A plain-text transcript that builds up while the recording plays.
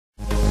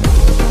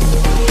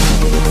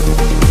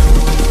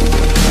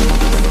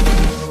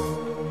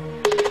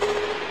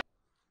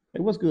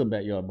What's good,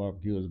 Backyard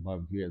Barbecuers,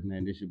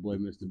 man? This your boy,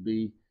 Mr.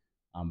 B.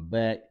 I'm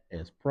back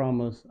as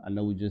promised. I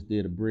know we just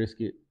did a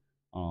brisket,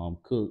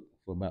 cooked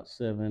for about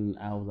 7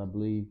 hours, I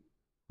believe,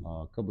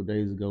 a couple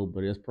days ago.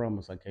 But as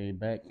promised, I came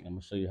back and I'm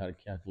gonna show you how to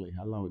calculate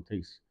how long it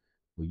takes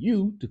for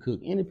you to cook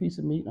any piece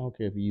of meat. I don't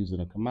care if you're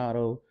using a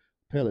Kamado,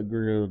 pellet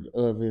grill,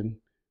 oven,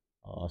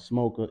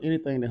 smoker,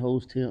 anything that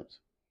holds temps.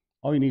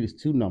 All you need is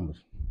two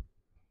numbers: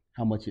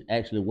 how much it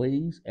actually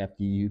weighs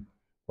after you,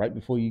 right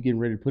before you getting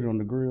ready to put it on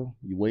the grill,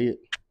 you weigh it,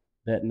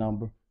 that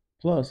number,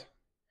 plus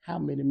how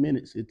many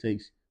minutes it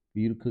takes for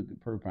you to cook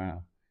it per pound.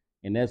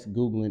 And that's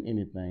Googling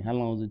anything. How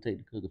long does it take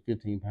to cook a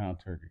 15-pound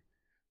turkey?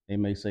 They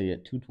may say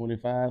at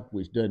 225,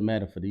 which doesn't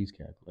matter for these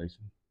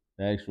calculations,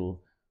 the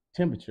actual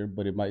temperature,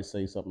 but it might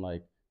say something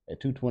like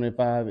at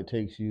 225, it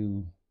takes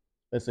you,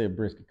 let's say a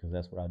brisket, because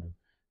that's what I do.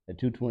 At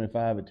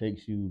 225, it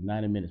takes you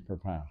 90 minutes per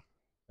pound.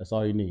 That's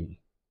all you need.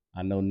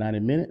 I know 90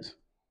 minutes,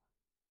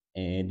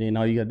 and then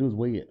all you gotta do is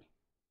weigh it.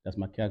 That's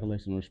my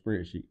calculation on the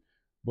spreadsheet.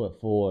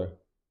 But for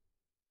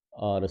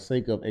the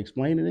sake of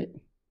explaining it,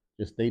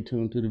 just stay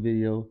tuned to the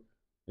video.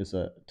 It's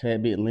a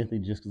tad bit lengthy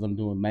just because I'm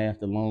doing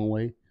math the long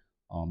way.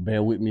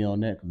 Bear with me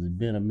on that because it's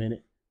been a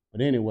minute. But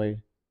anyway,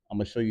 I'm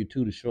going to show you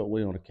the short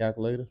way on the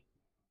calculator.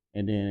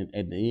 And then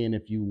at the end,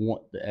 if you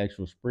want the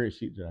actual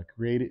spreadsheet that I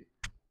created,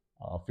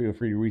 feel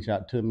free to reach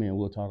out to me and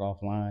we'll talk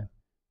offline.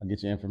 I'll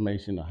get your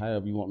information or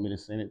however you want me to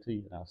send it to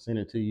you, and I'll send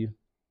it to you.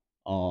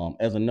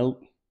 As a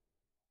note,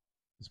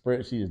 the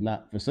spreadsheet is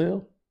not for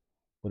sale,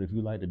 but if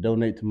you'd like to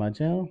donate to my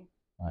channel,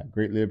 I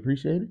greatly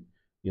appreciate it.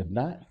 If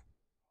not,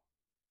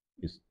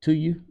 it's to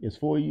you, it's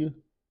for you,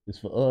 it's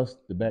for us,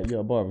 the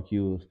Backyard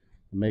Barbecuers,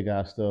 to make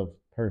our stuff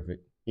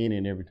perfect any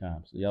and every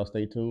time. So y'all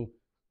stay tuned.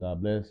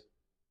 God bless,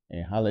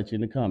 and holler at you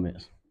in the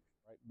comments.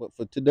 But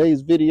for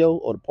today's video,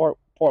 or the part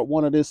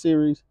one of this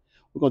series,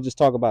 we're gonna just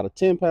talk about a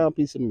 10-pound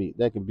piece of meat.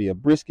 That could be a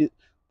brisket,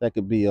 that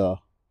could be a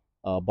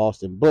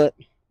Boston butt,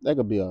 that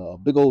could be a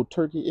big old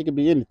turkey. It could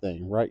be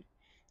anything, right?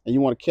 And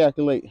you want to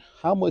calculate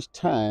how much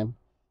time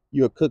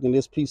you're cooking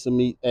this piece of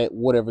meat at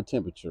whatever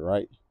temperature,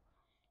 right?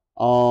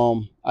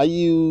 I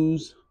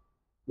use,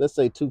 let's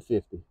say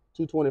 250.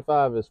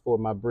 225 is for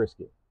my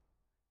brisket,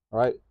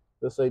 right?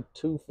 Let's say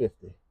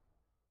 250.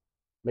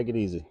 Make it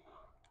easy.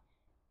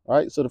 All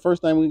right, so the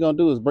first thing we're gonna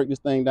do is break this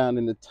thing down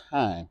into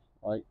time,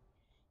 right?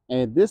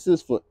 And this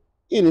is for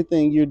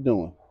anything you're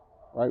doing,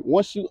 right?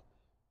 Once you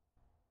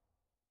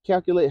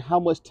calculate how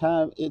much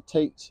time it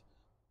takes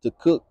to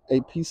cook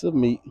a piece of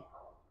meat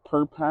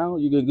per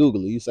pound, you can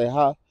Google it. You say,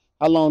 how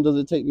long does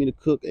it take me to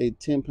cook a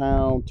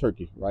 10-pound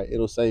turkey, right?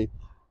 It'll say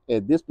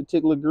at this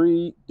particular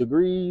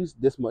degrees,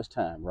 this much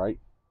time, right?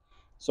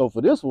 So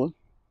for this one,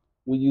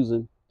 we're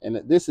using,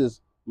 and this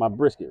is my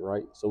brisket,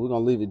 right? So we're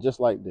gonna leave it just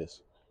like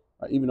this,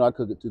 right? Even though I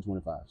cook at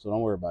 225, so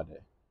don't worry about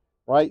that,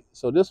 right?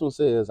 So this one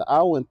says 1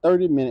 hour and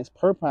 30 minutes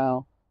per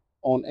pound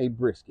on a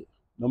brisket,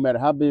 no matter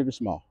how big or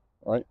small,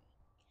 right?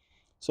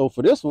 So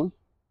for this one,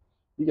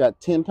 you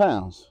got 10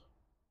 pounds,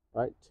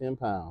 right? 10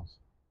 pounds.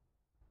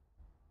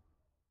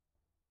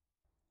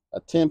 A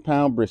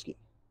 10-pound brisket,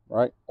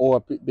 right? Or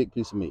a big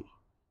piece of meat,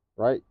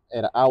 right?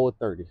 At 1 hour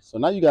 30. So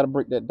now you got to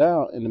break that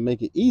down, and to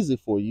make it easy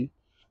for you,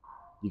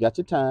 you got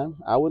your time,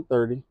 1 hour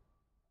 30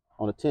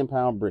 on a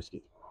 10-pound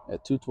brisket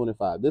at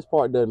 225. This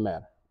part doesn't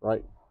matter,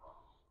 right?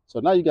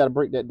 So now you got to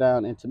break that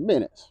down into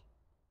minutes.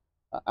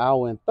 1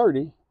 hour and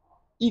 30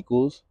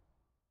 equals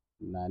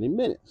 90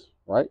 minutes,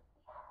 right?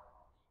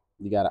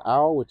 You got 1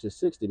 hour, which is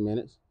 60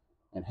 minutes,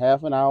 and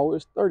half an hour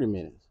is 30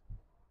 minutes,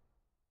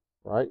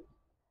 right?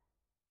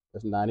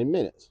 That's 90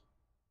 minutes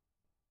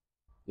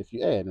if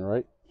you add,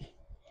 right?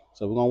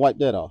 So we're going to wipe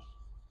that off.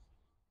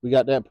 We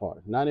got that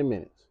part, 90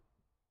 minutes.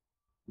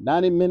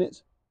 90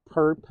 minutes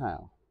per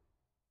pound,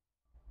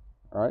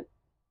 all right?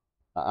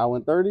 1 hour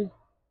and 30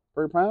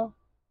 per pound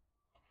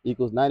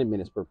equals 90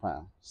 minutes per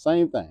pound.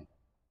 Same thing.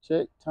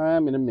 Check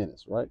time in the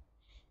minutes, right?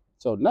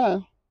 So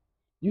now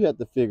you have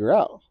to figure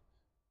out,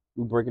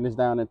 we're breaking this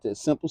down into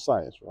simple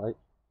science, right?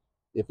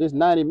 If it's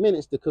 90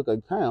 minutes to cook a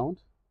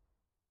pound,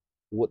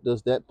 what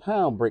does that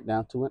pound break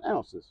down to in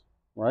ounces,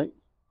 right?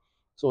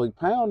 So a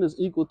pound is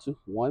equal to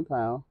 1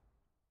 pound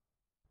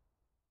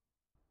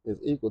is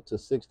equal to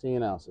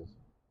 16 ounces,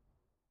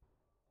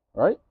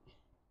 right?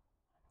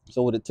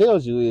 So what it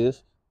tells you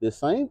is the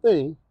same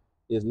thing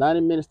is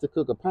 90 minutes to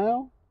cook a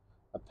pound.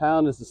 A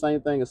pound is the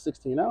same thing as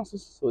 16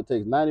 ounces. So it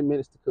takes 90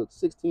 minutes to cook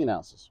 16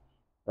 ounces,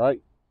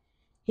 right?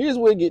 Here's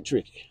where it gets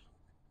tricky.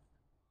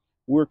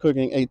 We're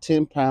cooking a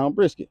 10-pound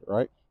brisket,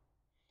 right?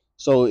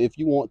 So if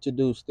you want to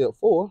do step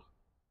 4,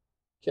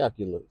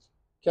 calculate.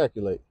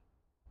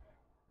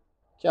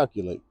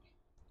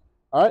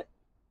 All right.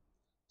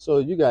 So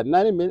you got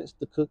 90 minutes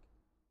to cook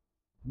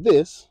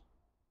this.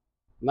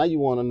 Now you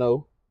want to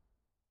know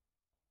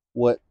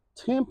what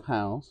 10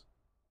 pounds.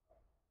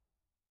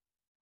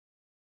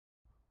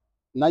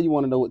 Now you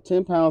want to know what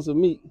 10 pounds of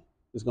meat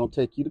is going to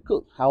take you to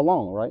cook. How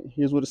long, right?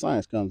 Here's where the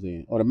science comes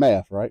in, or the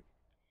math, right?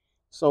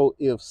 So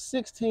if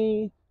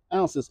 16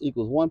 ounces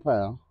equals 1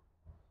 pound,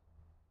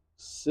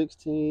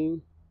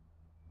 16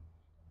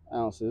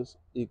 ounces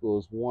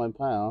equals 1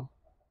 pound.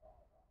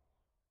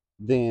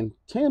 Then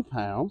 10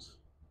 pounds,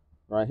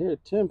 right here,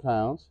 10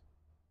 pounds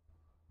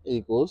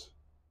equals,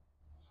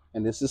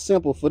 and this is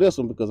simple for this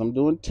one because I'm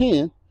doing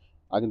 10,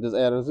 I can just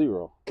add a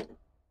 0.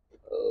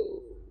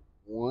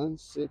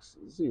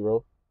 160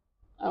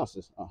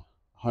 ounces,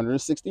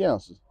 160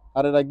 ounces.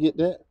 How did I get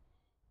that?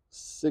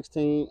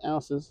 16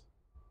 ounces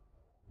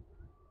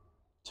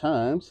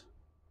times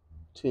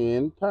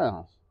 10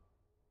 pounds.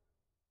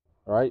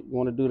 All right, you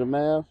want to do the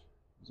math?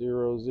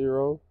 0,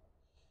 0,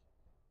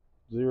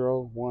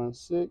 0, 1,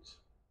 6,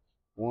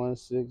 1,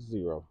 6,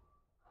 0.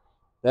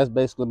 That's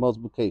basically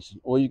multiplication.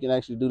 Or you can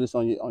actually do this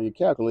on your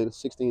calculator.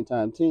 16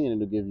 times 10,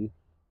 and it'll give you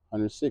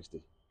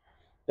 160.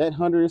 That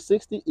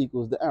 160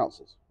 equals the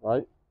ounces,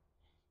 right?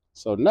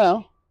 So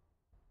now,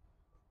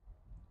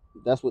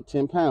 that's what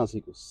 10 pounds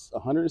equals,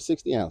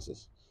 160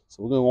 ounces.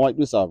 So we're going to wipe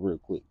this off real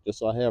quick, just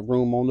so I have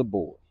room on the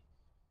board.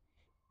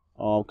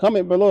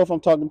 Comment below if I'm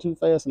talking too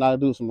fast and I'll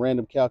do some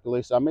random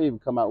calculations. I may even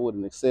come out with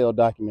an Excel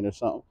document or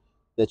something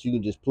that you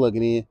can just plug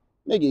it in.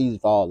 Make it easy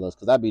for all of us,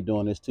 because I'll be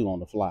doing this too on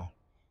the fly,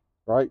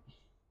 right?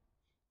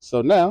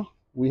 So now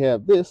we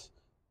have this.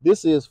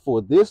 This is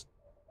for this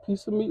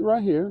piece of meat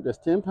right here. That's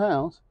 10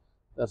 pounds.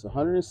 That's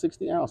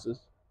 160 ounces,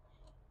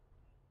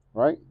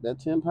 right? That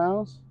 10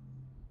 pounds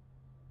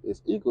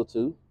is equal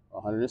to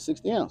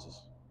 160 ounces.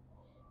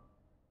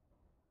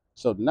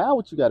 So now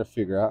what you got to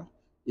figure out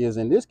is,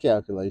 in this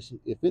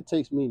calculation, if it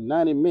takes me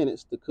 90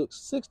 minutes to cook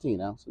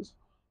 16 ounces,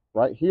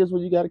 right? Here's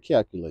what you got to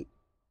calculate.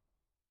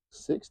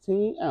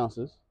 16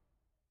 ounces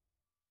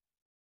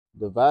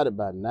divided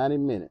by 90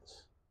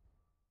 minutes.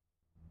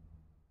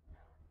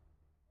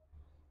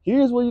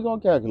 Here's what you're going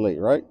to calculate,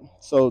 right?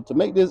 So to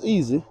make this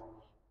easy,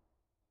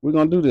 we're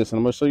going to do this, and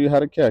I'm going to show you how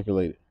to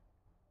calculate it.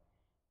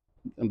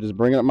 I'm just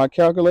bringing up my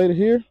calculator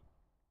here.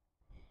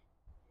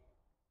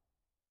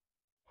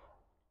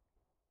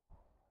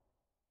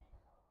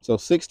 So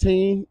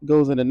 16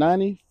 goes into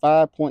 90,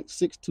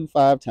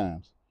 5.625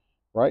 times,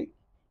 right?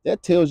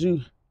 That tells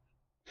you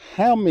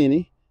how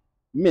many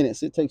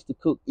minutes it takes to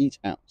cook each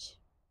ounce,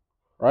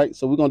 right?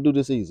 So we're going to do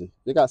this easy.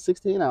 We got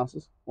 16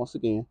 ounces, once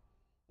again,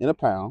 in a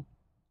pound.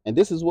 And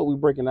this is what we're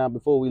breaking down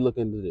before we look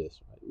into this,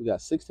 right? We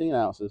got 16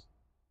 ounces,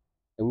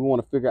 and we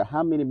want to figure out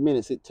how many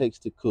minutes it takes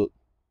to cook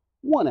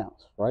 1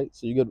 ounce, right?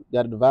 So you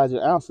got to divide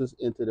your ounces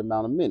into the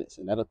amount of minutes,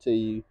 and that'll tell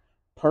you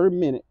per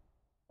minute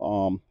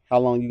how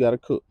long you got to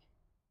cook,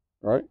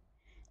 right?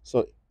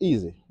 So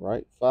easy,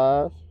 right?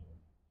 5,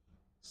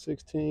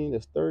 16,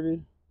 that's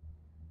 30,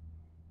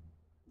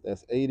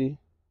 that's 80.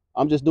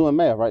 I'm just doing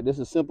math, right? This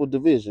is simple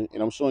division,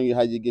 and I'm showing you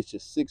how you get your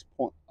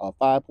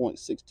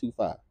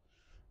 5.625.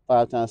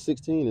 5 times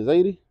 16 is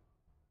 80.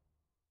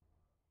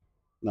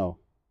 No,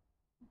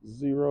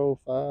 0,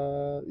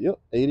 5, yep,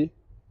 80.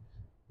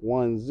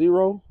 1,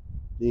 0.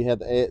 Then you have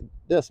to add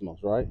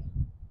decimals, right?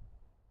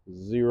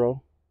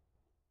 0.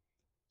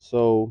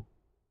 So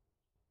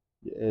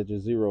you add your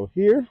 0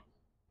 here.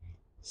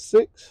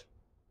 6.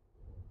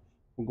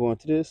 We're going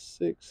to this.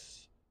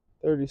 6,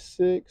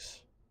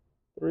 36,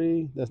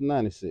 3. That's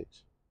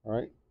 96. All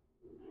right.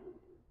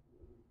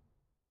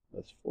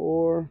 That's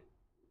 4.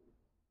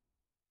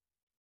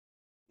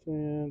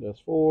 10. That's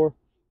 4.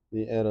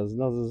 Then you add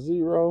another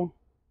 0.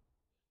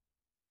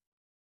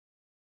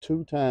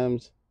 2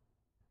 times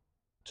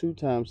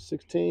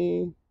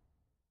 16.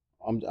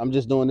 I'm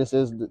just doing this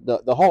as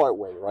the hard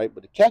way, right?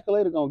 But the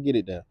calculator gonna get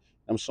it there.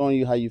 I'm showing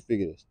you how you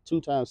figure this. 2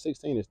 times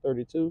 16 is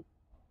 32.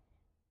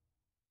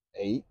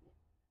 8.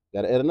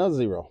 Gotta add another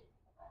 0.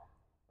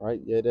 Right?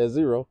 You add that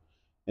 0.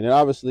 And then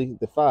obviously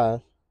the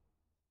 5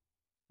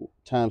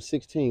 times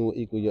 16 will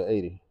equal your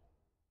 80.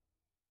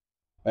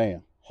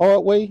 Bam.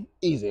 Hard way,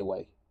 easy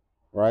way.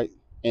 Right?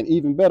 And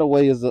even better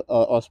way is a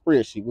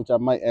spreadsheet, which I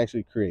might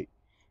actually create.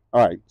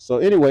 All right. So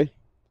anyway,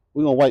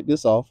 we're gonna wipe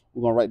this off.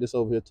 We're gonna write this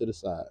over here to the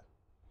side.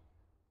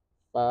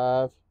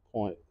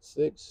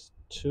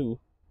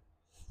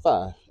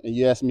 5.625. And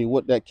you ask me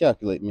what that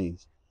calculate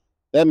means.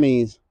 That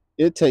means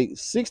it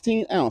takes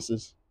 16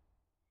 ounces.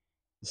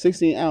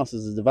 16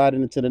 ounces is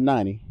divided into the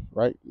 90,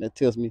 right? That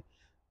tells me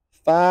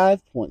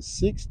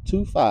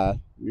 5.625. Let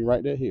me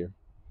write that here.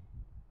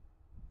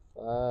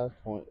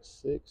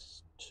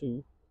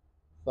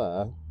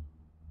 5.625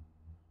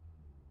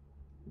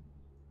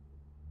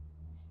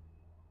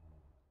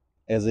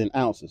 as in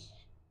ounces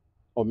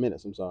or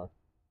minutes, I'm sorry.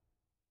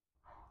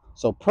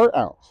 So per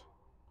ounce.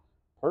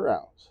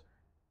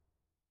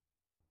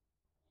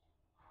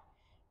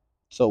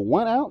 So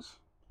 1 ounce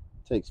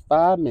takes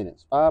 5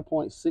 minutes,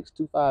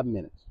 5.625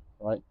 minutes,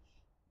 right?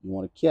 You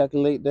want to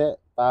calculate that.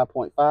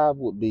 5.5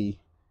 would be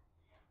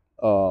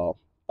 5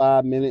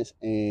 minutes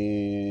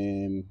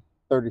and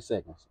 30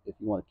 seconds if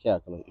you want to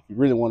calculate, if you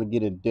really want to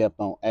get in depth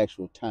on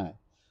actual time.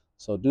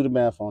 So do the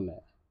math on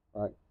that,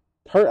 right?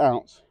 Per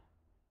ounce,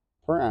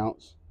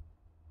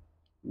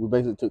 we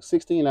basically took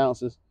 16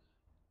 ounces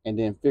and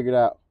then figured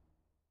out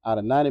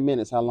of 90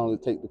 minutes how long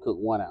it takes to cook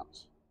 1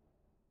 ounce.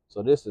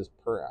 So this is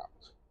per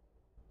ounce,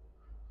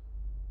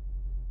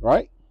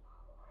 right?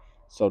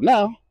 So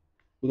now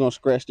we're going to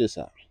scratch this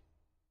out.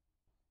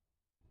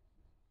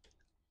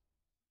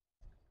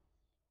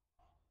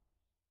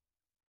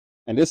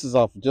 And this is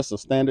off just a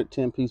standard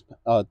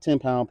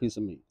 10-pound piece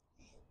of meat.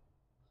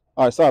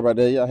 All right, sorry about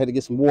that. I had to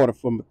get some water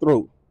from my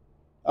throat.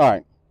 All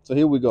right, so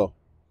here we go.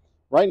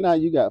 Right now,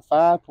 you got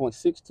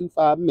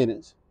 5.625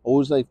 minutes, or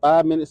we'll say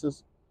 5 minutes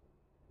is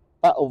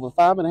over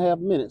 5.5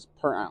 minutes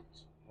per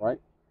ounce, right?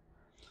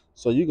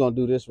 So you're gonna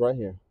do this right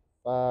here.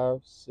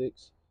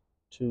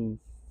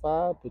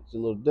 5.625. Put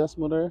your little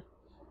decimal there.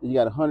 You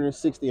got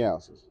 160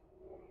 ounces.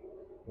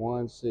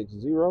 160.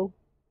 You're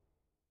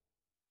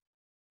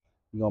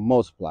gonna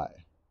multiply it.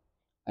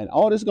 And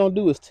all this is going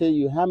to do is tell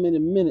you how many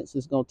minutes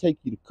it's going to take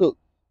you to cook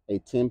a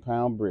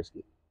 10-pound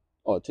brisket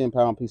or a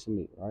 10-pound piece of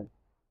meat, right?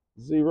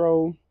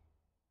 0,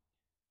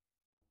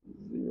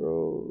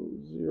 0,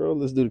 0.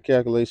 Let's do the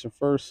calculation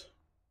first.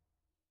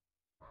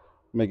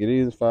 Make it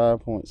easy.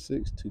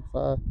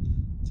 5.625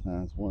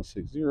 times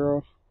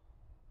 160.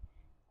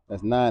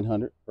 That's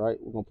 900, right?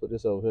 We're going to put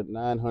this over here.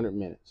 900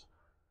 minutes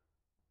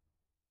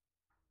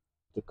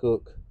to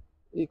cook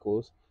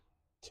equals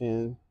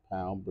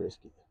 10-pound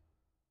brisket.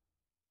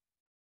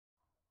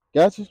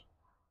 Gotcha?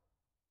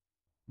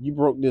 You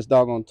broke this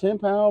doggone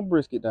 10-pound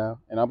brisket down,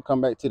 and I'm come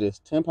back to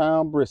this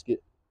 10-pound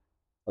brisket,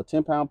 a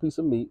 10-pound piece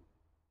of meat,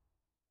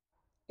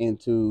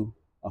 into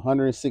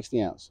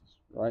 160 ounces,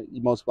 right?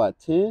 You multiply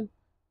 10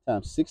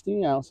 times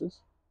 16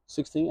 ounces.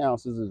 16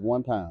 ounces is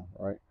 1 pound,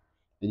 right?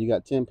 And you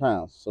got 10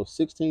 pounds. So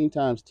 16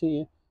 times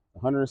 10,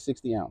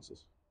 160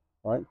 ounces,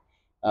 right?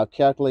 Our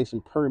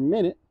calculation per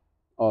minute,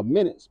 or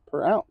minutes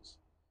per ounce,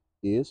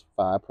 is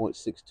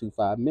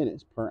 5.625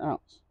 minutes per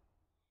ounce.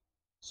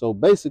 So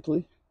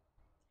basically,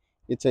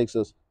 it takes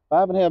us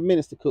 5.5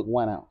 minutes to cook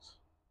 1 ounce.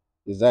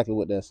 Exactly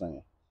what that's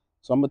saying.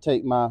 So I'm going to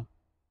take my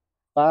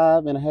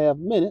 5.5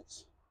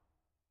 minutes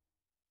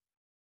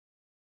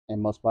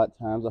and multiply it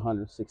times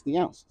 160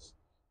 ounces.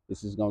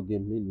 This is going to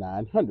give me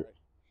 900.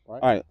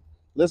 Right? All right,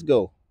 let's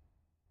go.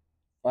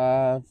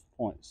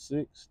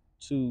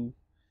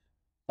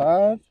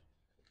 5.625.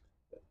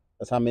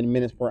 That's how many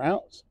minutes per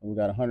ounce. We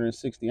got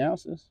 160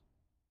 ounces.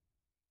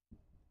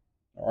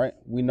 All right,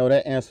 we know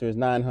that answer is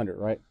 900,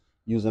 right?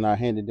 Using our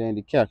handy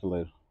dandy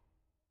calculator.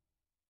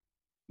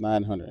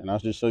 900, and I'll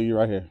just show you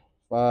right here.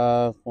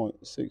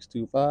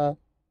 5.625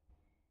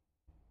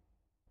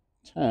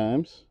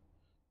 times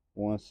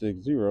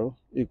 160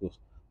 equals,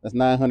 that's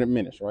 900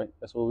 minutes, right?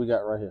 That's what we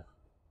got right here.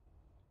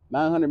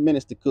 900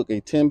 minutes to cook a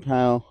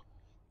 10-pound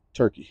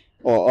turkey,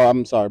 or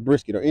I'm sorry,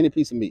 brisket, or any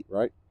piece of meat,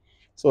 right?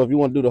 So if you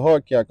want to do the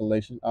hard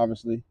calculation,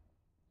 obviously,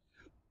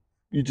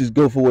 you just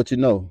go for what you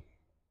know.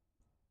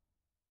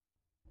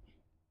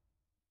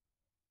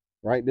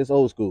 Right? This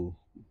old school.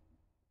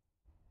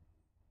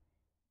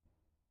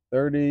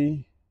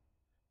 33,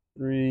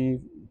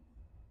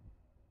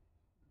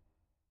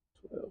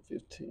 12,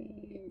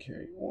 15,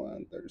 carry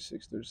 1,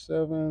 36,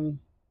 37,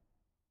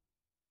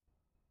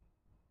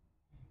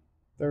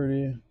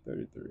 30,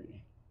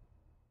 33,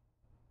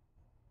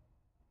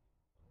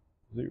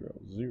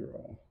 0,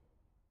 0,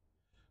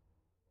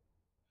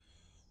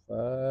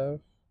 5,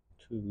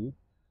 2,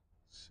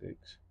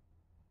 6,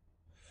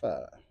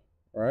 5.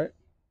 Right?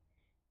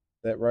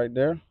 That right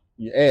there.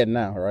 You add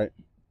now, right?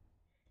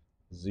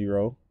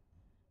 0,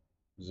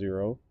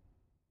 0.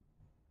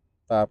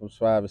 5 plus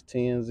 5 is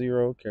 10,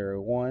 0, carry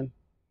 1.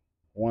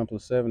 1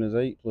 plus 7 is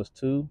 8, plus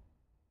 2,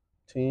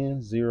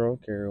 10, 0,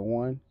 carry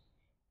 1.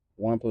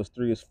 1 plus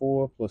 3 is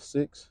 4, plus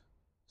 6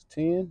 is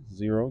 10,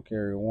 0,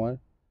 carry 1.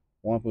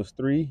 1 plus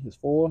 3 is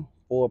 4,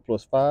 4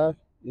 plus 5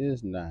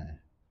 is 9.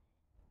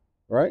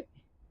 Right?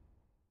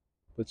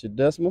 Put your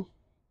decimal.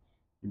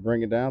 You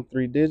bring it down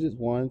 3 digits,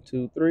 1,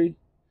 2, 3,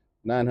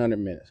 900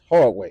 minutes.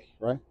 Hard way,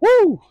 right?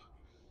 Woo!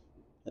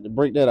 Had to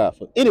break that out.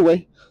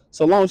 Anyway,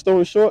 so long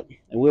story short,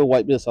 and we'll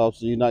wipe this off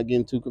so you're not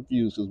getting too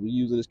confused because we're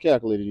using this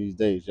calculator these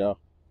days, y'all.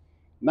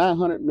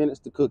 900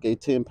 minutes to cook a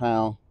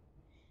 10-pound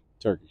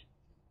turkey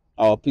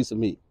or a piece of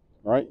meat,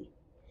 right?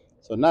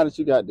 So now that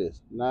you got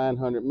this,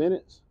 900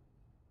 minutes,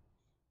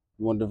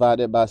 you want to divide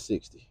that by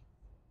 60.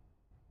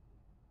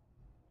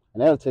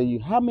 And that'll tell you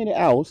how many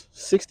hours,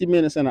 60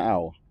 minutes in an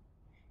hour,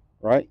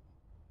 right?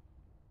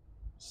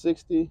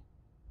 60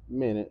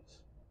 minutes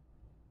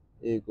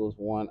equals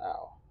 1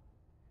 hour.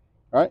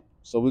 Right?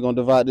 So we're going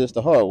to divide this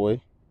the hard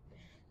way.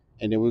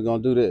 And then we're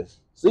going to do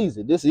this. It's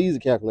easy. This is easy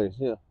calculation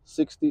here.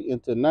 60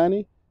 into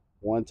 90,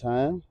 1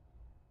 time.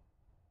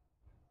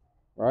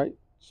 Right?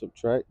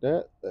 Subtract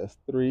that. That's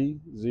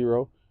 3,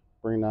 0.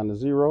 Bring down the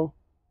 0.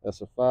 That's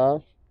a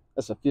 5.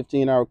 That's a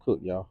 15-hour cook,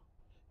 y'all.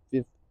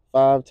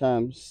 5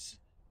 times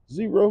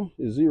 0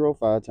 is 0.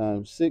 5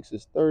 times 6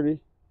 is 30.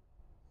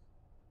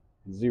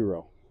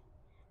 0.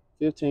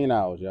 15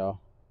 hours, y'all.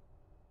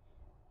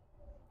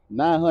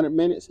 900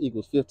 minutes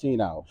equals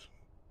 15 hours.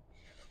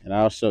 And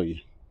I'll show you.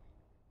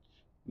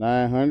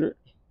 900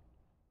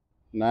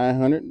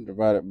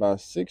 divided by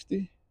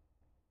 60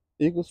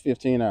 equals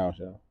 15 hours,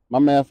 y'all. My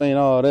math ain't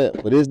all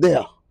that, but it's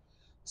there.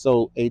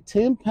 So a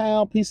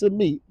 10-pound piece of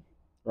meat,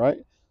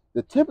 right?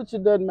 The temperature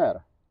doesn't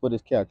matter for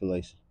this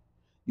calculation.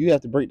 You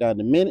have to break down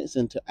the minutes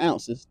into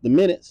ounces, the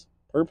minutes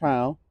per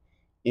pound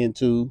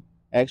into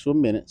actual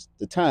minutes,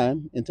 the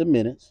time into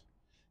minutes,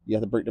 You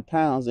have to break the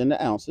pounds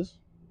into ounces,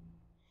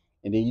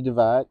 and then you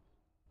divide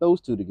those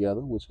two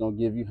together, which is going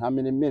to give you how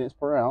many minutes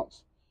per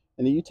ounce.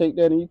 And then you take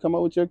that and you come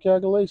up with your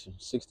calculation.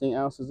 16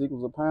 ounces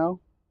equals a pound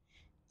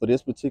for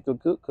this particular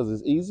cook because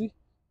it's easy.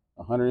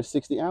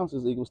 160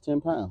 ounces equals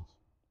 10 pounds.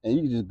 And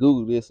you can just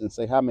Google this and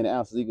say how many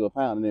ounces equal a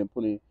pound, and then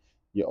put in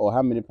your, or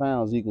how many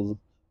pounds equals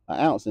an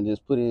ounce, and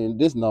just put in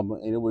this number,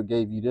 and it would have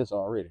gave you this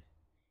already.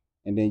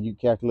 And then you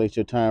calculate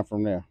your time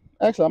from there.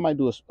 Actually, I might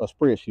do a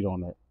spreadsheet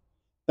on that,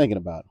 thinking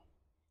about it.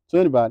 So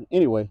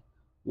anyway,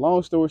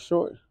 long story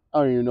short,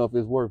 I don't even know if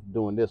it's worth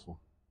doing this one.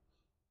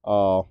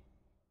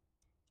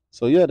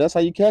 So yeah, that's how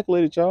you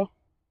calculate it, y'all.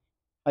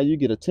 How you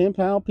get a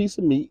 10-pound piece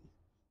of meat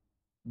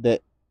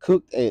that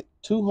cooked at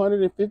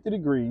 250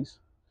 degrees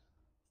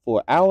for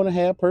an hour and a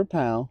half per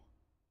pound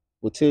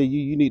will tell you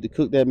you need to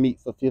cook that meat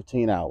for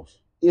 15 hours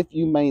if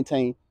you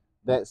maintain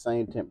that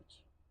same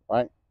temperature,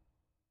 right?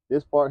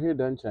 This part here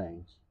doesn't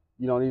change.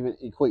 You don't even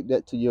equate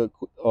that to your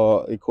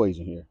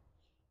equation here.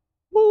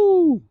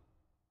 Woo!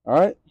 All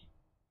right.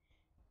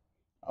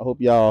 I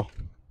hope y'all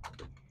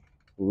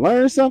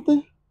learned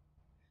something.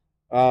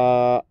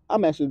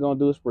 I'm actually gonna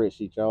do a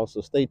spreadsheet, y'all.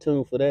 So stay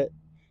tuned for that.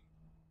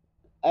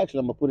 Actually,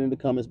 I'm gonna put it in the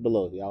comments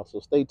below, y'all. So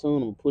stay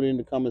tuned. I'm gonna put it in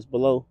the comments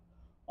below.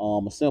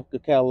 A simple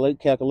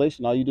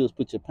calculation. All you do is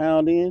put your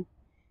pound in.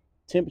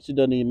 Temperature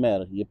doesn't even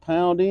matter. Your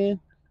pound in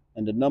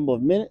and the number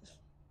of minutes,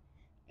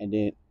 and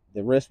then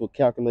the rest will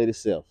calculate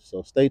itself.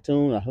 So stay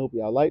tuned. I hope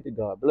y'all liked it.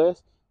 God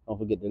bless. Don't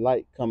forget to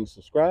like, comment,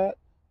 subscribe.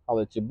 I'll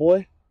let your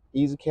boy.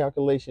 Easy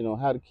calculation on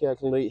how to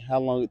calculate how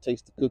long it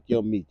takes to cook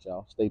your meat,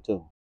 y'all. Stay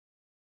tuned.